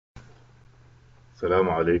السلام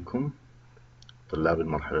عليكم طلاب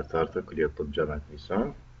المرحلة الثالثة كلية طب جامعة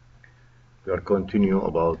نيسان. We are continue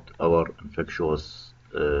about our infectious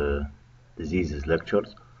diseases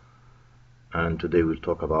lectures, and today we'll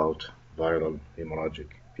talk about viral hemorrhagic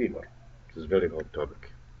fever. It is a very hot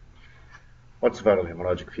topic. What's viral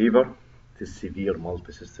hemorrhagic fever? It is severe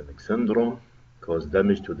multisystemic syndrome, cause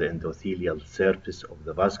damage to the endothelial surface of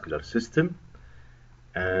the vascular system,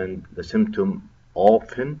 and the symptom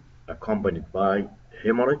often accompanied by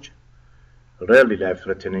hemorrhage, rarely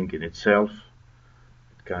life-threatening in itself.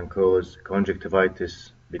 It can cause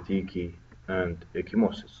conjunctivitis, petechiae, and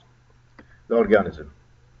ecchymosis. The organism.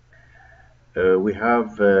 We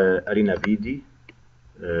have Arena vidi,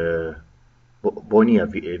 Bonia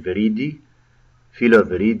viridi,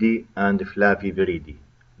 Filoviridi, and Flaviviridi.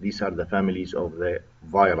 These are the families of the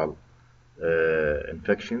viral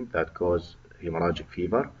infection that cause hemorrhagic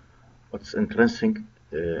fever. What's interesting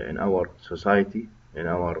in our society, in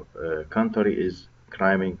our country, is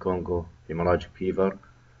Crimean Congo hemorrhagic fever,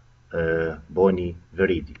 Boni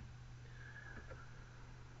viridi.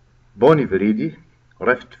 Boni viridi,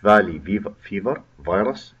 Rift Valley fever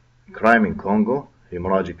virus, Crimean Congo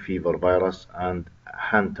hemorrhagic fever virus, and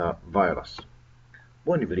Hanta virus.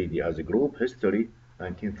 Boni viridi as a group, history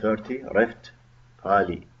 1930, Rift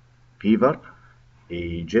Valley fever,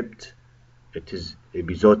 Egypt. It is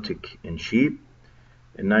episodic in sheep.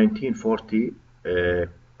 In 1940,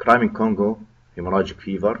 Crimean Congo hemorrhagic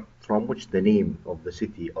fever, from which the name of the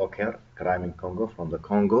city occur, Crimean Congo, from the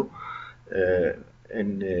Congo,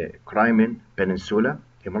 in Crimean Peninsula,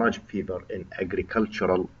 hemorrhagic fever in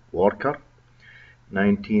agricultural worker.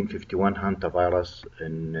 1951, hantavirus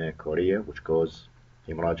in Korea, which caused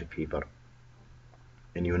hemorrhagic fever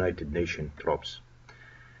in United Nations troops.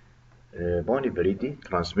 Boni viridi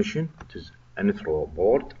transmission, it is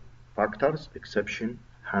anthropoid factors, exception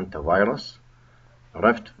hantavirus,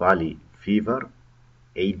 Rift Valley fever,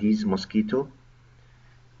 Aedes mosquito,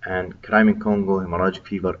 and Crimean Congo hemorrhagic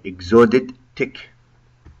fever, exuded tick.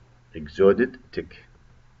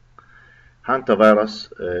 Hantavirus,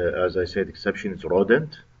 as I said, exception is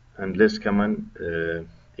rodent, and less common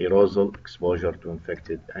aerosol exposure to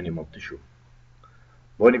infected animal tissue.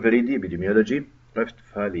 Boni viridi epidemiology, Rift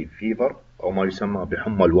Valley fever أو ما يسمى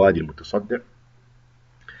بحمى الوادي المتصدع,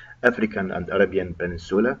 African and Arabian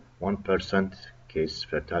Peninsula, 1% case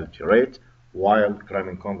fatality rate, while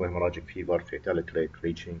Crimean Congo hemorrhagic fever fatality rate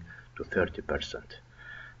reaching to 30%.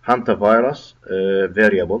 Hantavirus,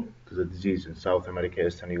 variable to the disease in South America,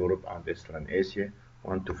 Eastern Europe, and Eastern Asia,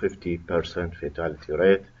 1 to 50% fatality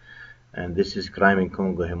rate. And this is Crimean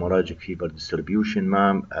Congo hemorrhagic fever distribution,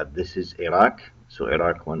 ma'am. This is Iraq. So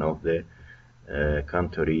Iraq, one of the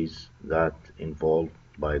countries that involved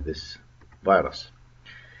by this virus.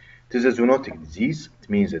 It is a zoonotic disease. It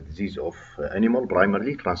means a disease of animal,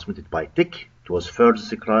 primarily transmitted by tick. It was first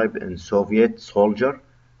described in Soviet soldier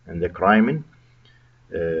in the Crimean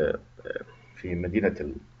في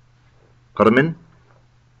مدينة القرمن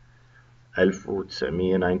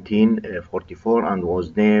 1944 and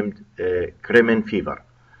was named Crimean fever.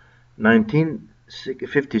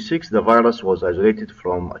 1956, the virus was isolated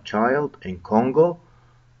from a child in Congo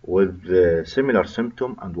with similar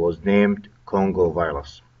symptom and was named Congo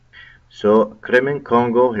virus. So, Crimean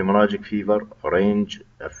Congo hemorrhagic fever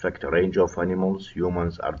affect a range of animals.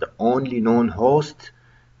 Humans are the only known host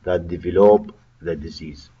that develop the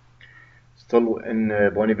disease. Still in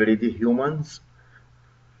Boni viridi humans,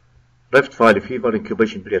 Rift Valley fever,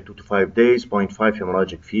 incubation period 2 to 5 days, 0.5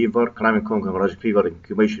 hemorrhagic fever, Crimean Congo hemorrhagic fever,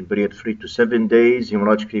 incubation period 3 to 7 days,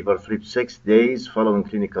 hemorrhagic fever 3 to 6 days, following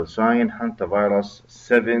clinical sign, hantavirus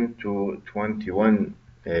 7 to 21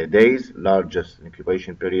 days, largest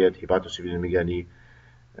incubation period, hepatosplenomegaly,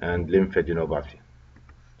 and lymphadenopathy.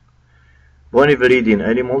 Boni viridi in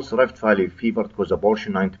animals, Rift Valley fever cause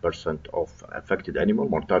abortion, 90% of affected animal,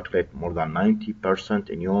 mortality rate more than 90%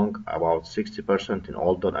 in young, about 60% in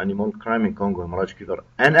older animal, Crimean Congo hemorrhagic fever,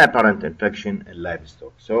 and apparent infection in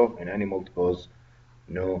livestock. So in animal it cause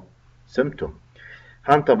no symptom.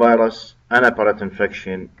 Hantavirus, apparent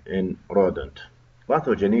infection in rodent.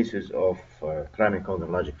 Pathogenesis of Crimean Congo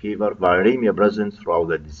hemorrhagic fever, viremia present throughout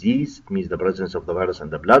the disease. It means the presence of the virus in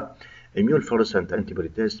the blood. Immunofluorescent antibody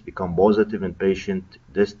tests become positive in patient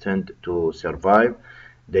destined to survive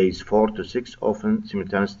days 4 to 6, often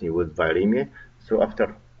simultaneously with viremia. So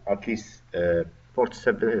after at least 4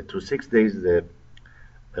 to 6 days, the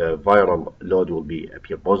viral load will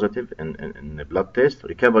appear positive in the blood test.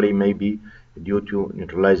 Recovery may be due to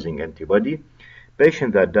neutralizing antibody.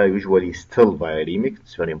 Patients that die usually still viremic.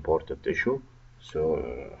 It's a very important issue, so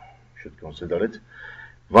should consider it.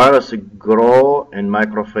 Viruses grow in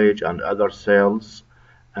macrophage and other cells,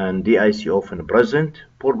 and DIC often present.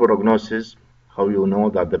 Poor prognosis. How you know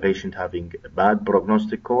that the patient having a bad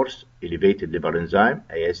prognostic course? Elevated liver enzyme,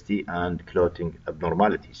 AST, and clotting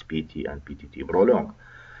abnormalities, PT and PTT prolonged.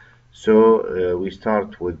 So we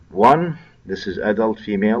start with 1. This is adult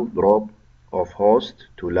female, drop of host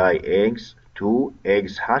to lay eggs. 2.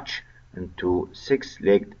 Eggs hatch into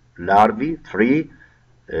 6-legged larvae. 3.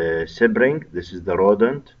 Spring, this is the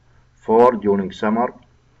rodent. 4. During summer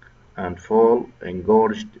and fall,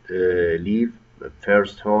 engorged leaf,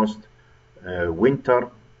 first host. Winter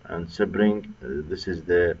and spring, this is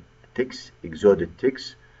the ticks, exuded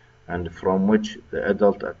ticks, and from which the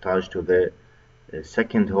adult attached to the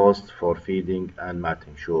second host for feeding and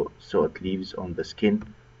mating. So it lives on the skin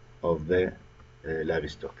of the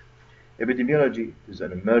livestock. Epidemiology is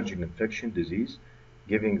an emerging infection disease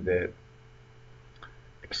giving the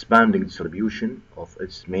expanding distribution of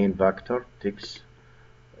its main vector, ticks,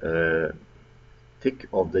 tick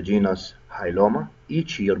of the genus Hylloma.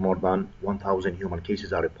 Each year more than 1,000 human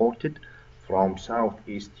cases are reported from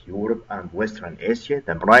Southeast Europe and Western Asia.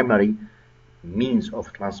 The primary means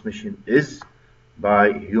of transmission is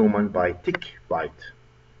by human by tick bite.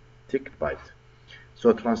 Tick bite.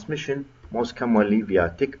 So transmission most commonly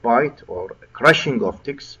via tick bite or crushing of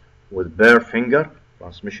ticks with bare finger.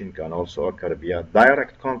 Transmission can also occur via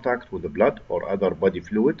direct contact with the blood or other body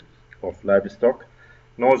fluid of livestock.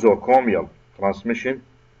 Nosocomial transmission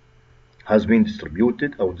has been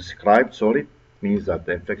described, means that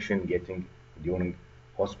the infection getting during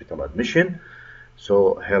hospital admission.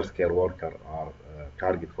 So healthcare workers are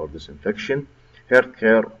target for this infection.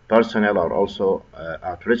 Healthcare personnel are also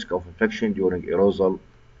at risk of infection during aerosol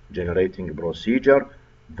generating procedure.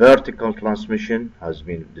 Vertical transmission has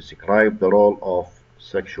been described. The role of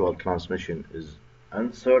sexual transmission is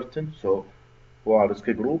uncertain. So who are risk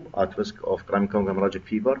group at risk of chronic hemorrhagic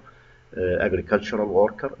fever? Agricultural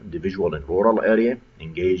worker, individual in rural area,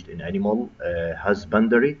 engaged in animal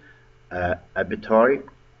husbandry, abattoir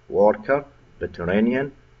worker,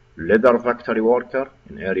 veterinarian, leather factory worker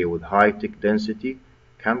in area with high tick density,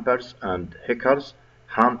 campers and hikers,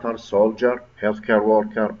 hunter, soldier, healthcare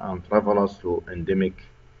worker, and travelers to endemic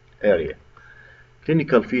area.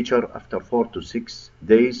 Clinical feature after 4 to 6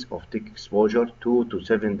 days of tick exposure, 2 to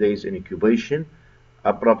 7 days in incubation,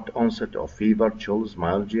 abrupt onset of fever, chills,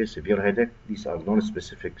 myalgia, severe headache. These are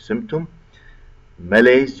non-specific symptoms.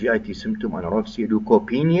 Malaise, GIT symptom, anorexia,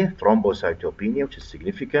 leukopenia, thrombocytopenia, which is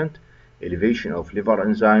significant. Elevation of liver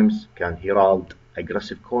enzymes can herald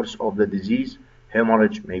aggressive course of the disease.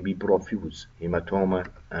 Hemorrhage may be profuse, hematoma,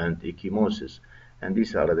 and ecchymosis. And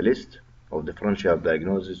these are the list of differential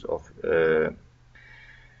diagnosis of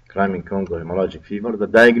Chronic Congo hemorrhagic fever. The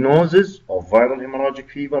diagnosis of viral hemorrhagic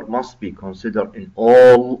fever must be considered in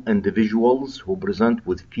all individuals who present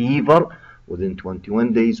with fever within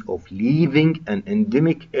 21 days of leaving an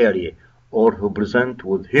endemic area or who present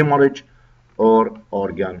with hemorrhage or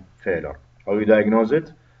organ failure. How you diagnose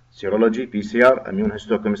it? Serology, PCR,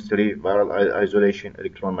 immunohistochemistry, viral isolation,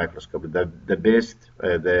 electron microscopy. The best,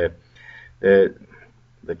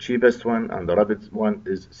 the cheapest one and the rapid one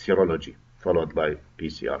is serology, followed by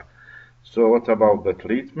PCR. So what about the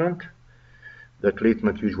treatment? The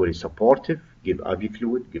treatment usually supportive, give IV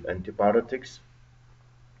fluid, give antibiotics,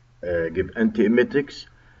 give antiemetics,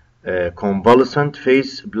 convalescent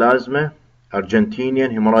phase plasma,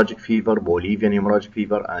 Argentinian hemorrhagic fever, Bolivian hemorrhagic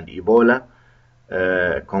fever, and Ebola.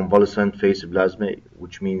 Convalescent phase plasma,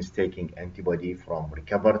 which means taking antibody from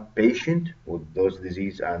recovered patient with those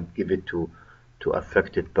disease and give it to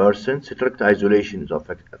affected person. Strict isolation of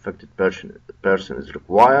affected person is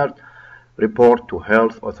required. Report to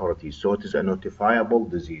health authorities. So it is a notifiable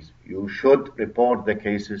disease. You should report the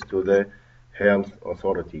cases to the health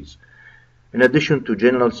authorities. In addition to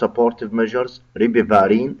general supportive measures,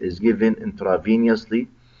 ribavirin is given intravenously,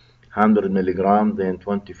 100 milligram, then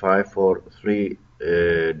 25 for 3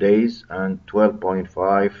 days and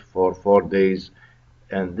 12.5 for 4 days.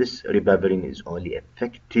 And this ribavirin is only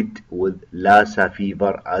affected with Lassa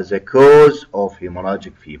fever as a cause of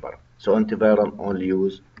hemorrhagic fever. So antiviral only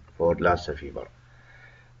used for Lassa fever.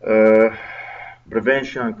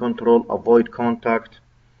 Prevention and control, avoid contact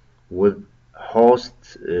with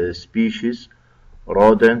host species,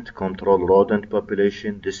 rodent, control rodent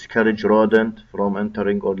population, discourage rodent from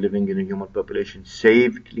entering or living in a human population,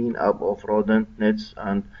 save clean up of rodent nets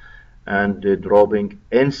and dropping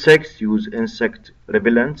insects, use insect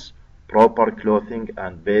repellents, proper clothing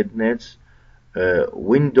and bed nets,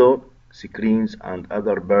 window screens and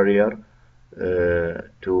other barrier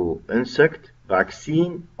to insect,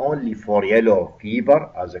 vaccine only for yellow fever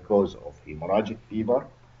as a cause of hemorrhagic fever,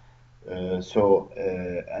 Antiviral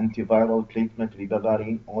treatment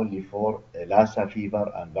ribavirin only for Lassa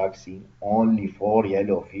fever and vaccine only for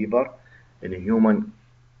yellow fever. In a human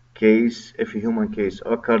case, if a human case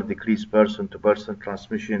occur, decrease person-to-person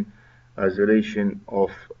transmission, isolation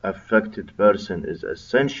of affected person is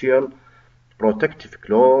essential. Protective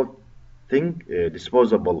clothing,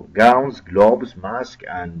 disposable gowns, gloves, mask,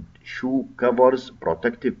 and shoe covers,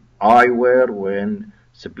 protective eyewear when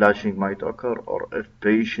splashing might occur, or if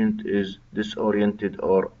patient is disoriented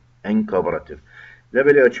or incooperative.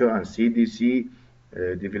 WHO and CDC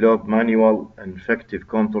developed manual infective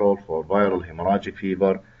control for viral hemorrhagic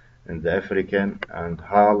fever in the African and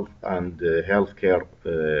healthcare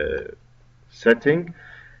setting.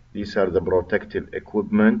 These are the protective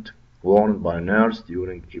equipment worn by nurse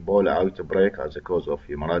during Ebola outbreak as a cause of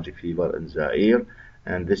hemorrhagic fever in Zaire.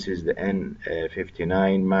 And this is the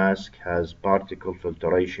N59 mask, has particle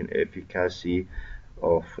filtration efficacy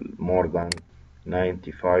of more than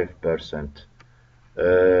 95%.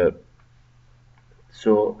 It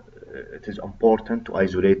is important to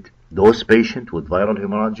isolate those patients with viral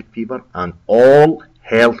hemorrhagic fever, and all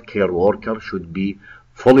healthcare workers should be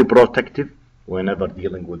fully protective whenever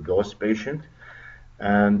dealing with those patients.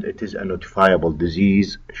 And it is a notifiable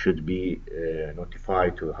disease, should be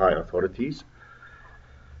notified to high authorities.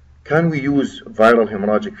 Can we use viral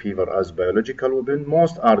hemorrhagic fever as biological weapon?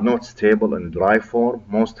 Most are not stable in dry form.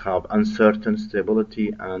 Most have uncertain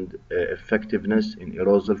stability and effectiveness in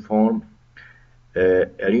aerosol form.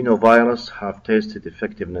 Rhinovirus have tested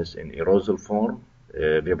effectiveness in aerosol form,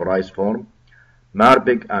 vaporized form.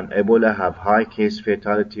 Marburg and Ebola have high case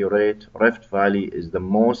fatality rate. Rift Valley is the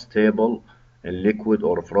most stable in liquid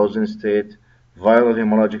or frozen state. Viral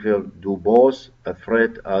hemorrhagic fever do both a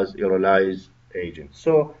threat as aerolized agent.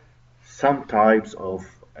 So some types of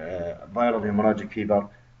viral hemorrhagic fever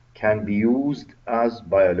can be used as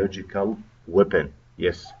biological weapon.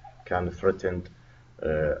 Yes, can threaten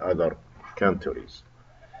other countries.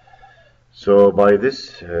 So by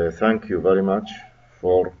this, thank you very much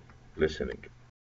for listening.